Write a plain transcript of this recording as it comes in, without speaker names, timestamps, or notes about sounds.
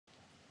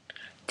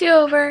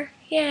Do-over!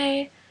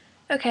 Yay!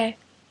 Okay,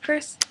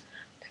 first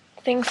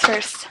things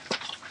first.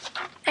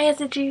 I have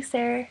a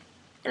juicer,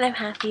 and I'm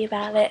happy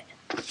about it.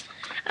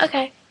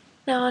 Okay,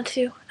 now on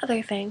to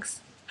other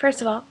things. First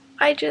of all,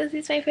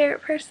 Josie's my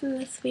favorite person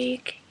this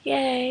week.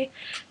 Yay!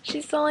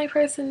 She's the only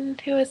person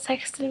who has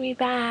texted me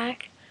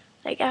back,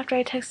 like after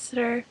I texted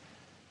her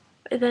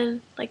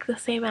within like the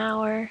same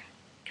hour,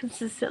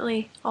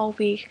 consistently all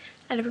week,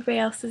 and everybody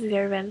else has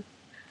either been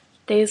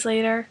days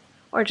later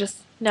or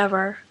just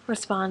never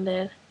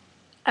responded,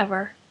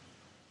 ever.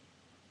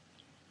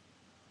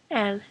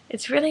 And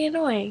it's really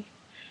annoying.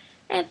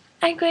 And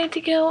I'm going to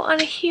go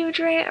on a huge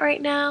rant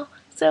right now,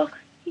 so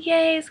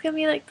yay, it's gonna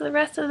be like the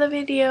rest of the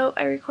video.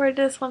 I recorded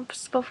this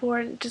once before,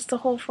 and just the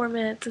whole 4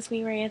 minutes is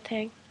me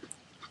ranting.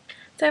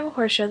 So I have a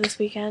horse show this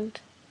weekend,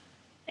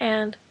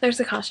 and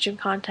there's a costume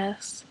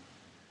contest.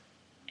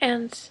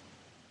 And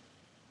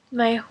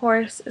my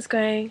horse is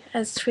going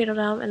as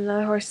Tweedledum, and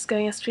another horse is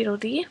going as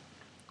Tweedledee.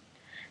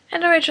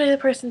 And originally the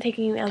person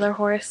taking the other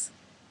horse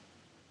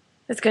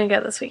is going to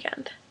go this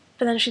weekend.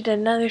 But then she did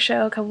another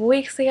show a couple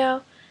weeks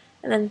ago,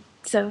 and then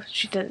so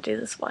she didn't do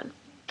this one.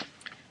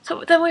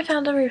 So then we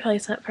found a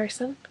replacement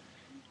person,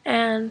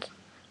 and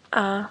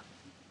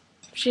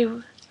she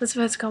was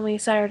supposed to call me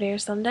Saturday or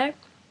Sunday.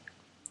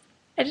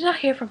 I did not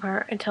hear from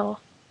her until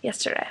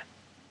yesterday.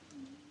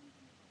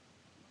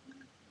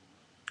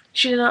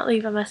 She did not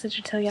leave a message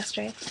until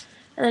yesterday.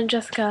 And then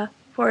Jessica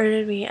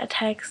forwarded me a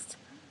text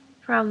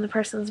from the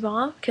person's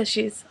mom, because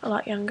she's a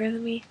lot younger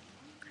than me.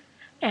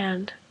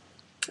 And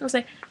I was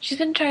like, she's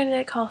been trying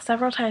to call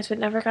several times but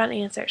never got an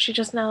answer. She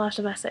just now left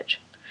a message.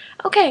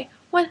 Okay,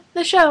 when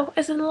the show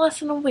is in less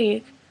than a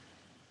week,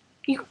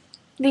 you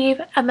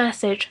leave a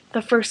message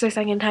the first or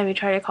second time you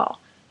try to call.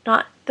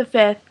 Not the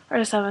 5th or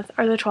the 7th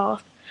or the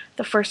 12th,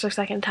 the first or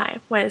second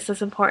time when it's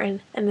this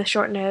important and the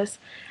short notice.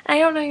 And I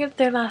don't know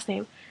their last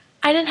name.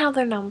 I didn't have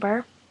their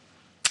number.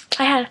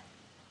 I had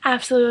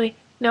absolutely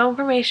no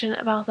information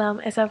about them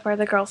except for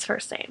the girl's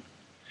first name.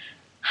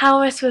 How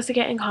am I supposed to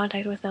get in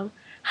contact with them?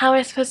 How am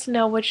I supposed to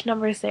know which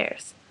number is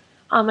theirs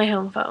on my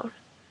home phone?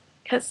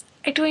 Because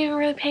I don't even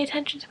really pay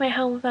attention to my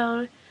home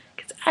phone,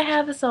 because I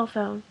have a cell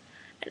phone.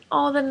 And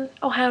all the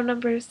Ohio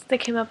numbers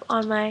that came up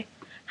on my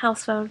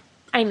house phone,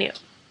 I knew.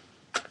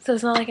 So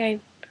it's not like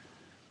I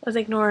was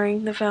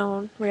ignoring the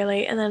phone,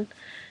 really. And then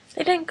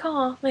they didn't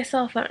call my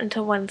cell phone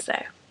until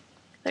Wednesday.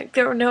 Like,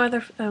 there were no other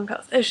phone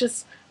calls. It was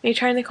just me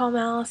trying to call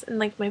Malice and,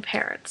 like, my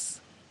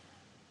parents.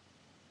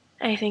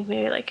 I think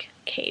maybe, like,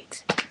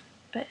 Kate.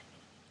 But,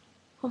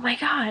 oh my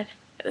god,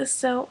 it was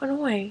so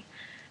annoying.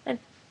 And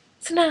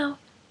so now,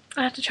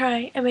 I have to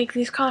try and make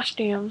these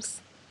costumes,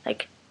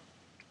 like,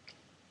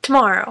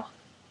 tomorrow.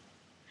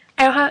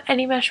 I don't have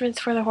any measurements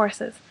for the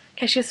horses,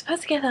 because she was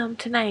supposed to get them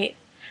tonight,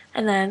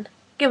 and then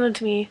give them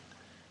to me,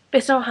 but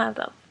I still don't have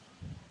them.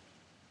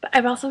 But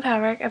I bought some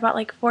fabric. I bought,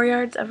 like, 4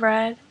 yards of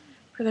red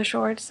for the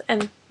shorts,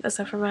 and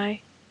also for my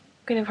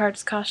Queen of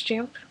Hearts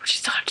costume, which I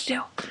still have to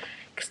do.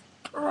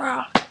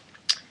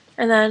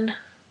 And then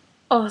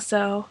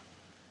also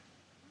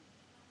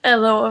a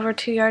little over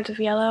 2 yards of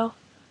yellow,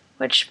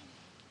 which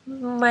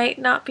might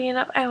not be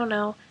enough. I don't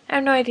know. I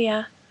have no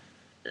idea.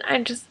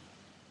 I'm just...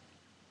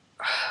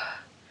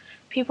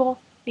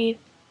 People need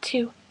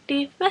to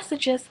leave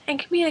messages and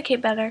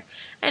communicate better,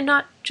 and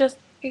not just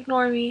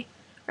ignore me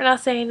or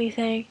not say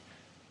anything,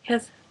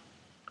 because...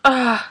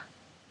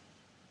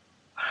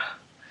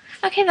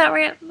 Okay, that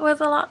rant was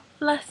a lot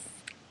less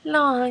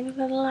long than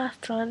the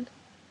last one,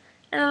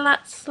 and a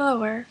lot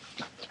slower.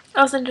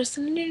 I wasn't just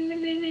so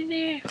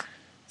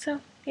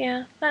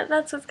yeah,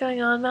 that's what's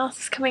going on. Mouse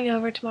is coming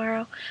over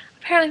tomorrow.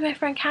 Apparently my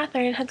friend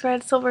Catherine has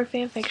read Silver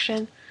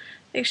fanfiction.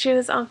 Like, she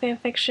was on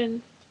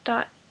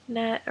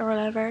fanfiction.net or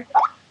whatever.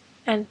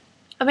 And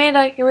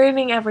Amanda, you're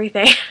reading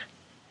everything.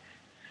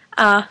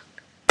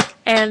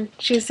 And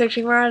she was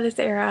searching around this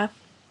era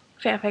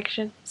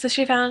fanfiction. So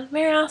she found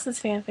Mary Alice's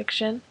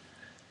fanfiction.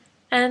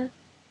 And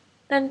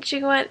then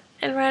she went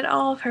and read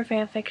all of her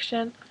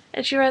fanfiction.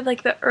 And she read,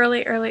 like, the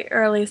early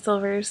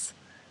Silver's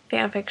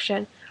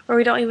fanfiction, where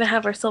we don't even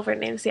have our Silver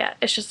names yet.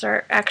 It's just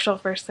our actual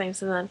first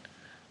names, and then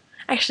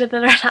our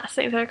last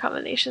names are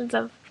combinations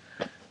of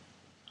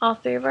all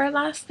 3 of our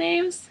last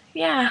names.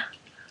 Yeah.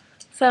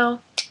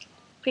 So,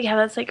 but yeah,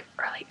 that's like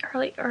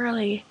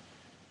early.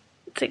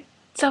 It's like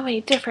so many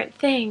different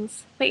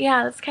things. But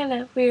yeah, that's kind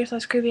of weird, so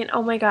it's creepy, and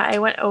oh my god, I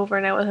went over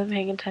and I wasn't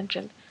paying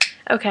attention.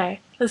 Okay,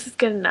 this is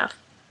good enough.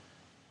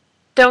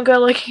 Don't go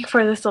looking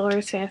for the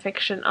Silver's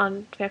fanfiction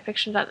on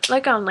fanfiction.net,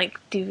 like on like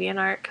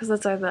DeviantArt, because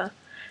those are the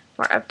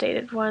more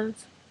updated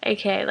ones,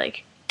 aka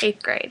like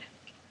 8th grade.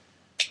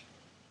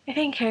 I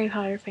think Harry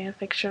Potter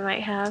fanfiction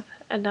might have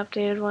an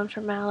updated one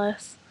for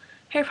Malice.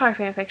 Harry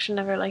Potter fanfiction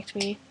never liked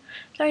me,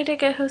 so I did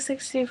get Who's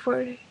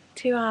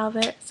 1642 out of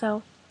it,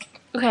 so...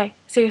 Okay,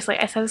 seriously,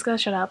 I said I was gonna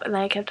shut up, and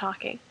then I kept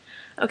talking.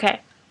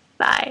 Okay,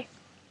 bye.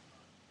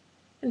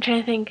 I'm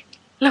trying to think.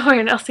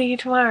 Lauren, I'll see you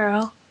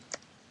tomorrow.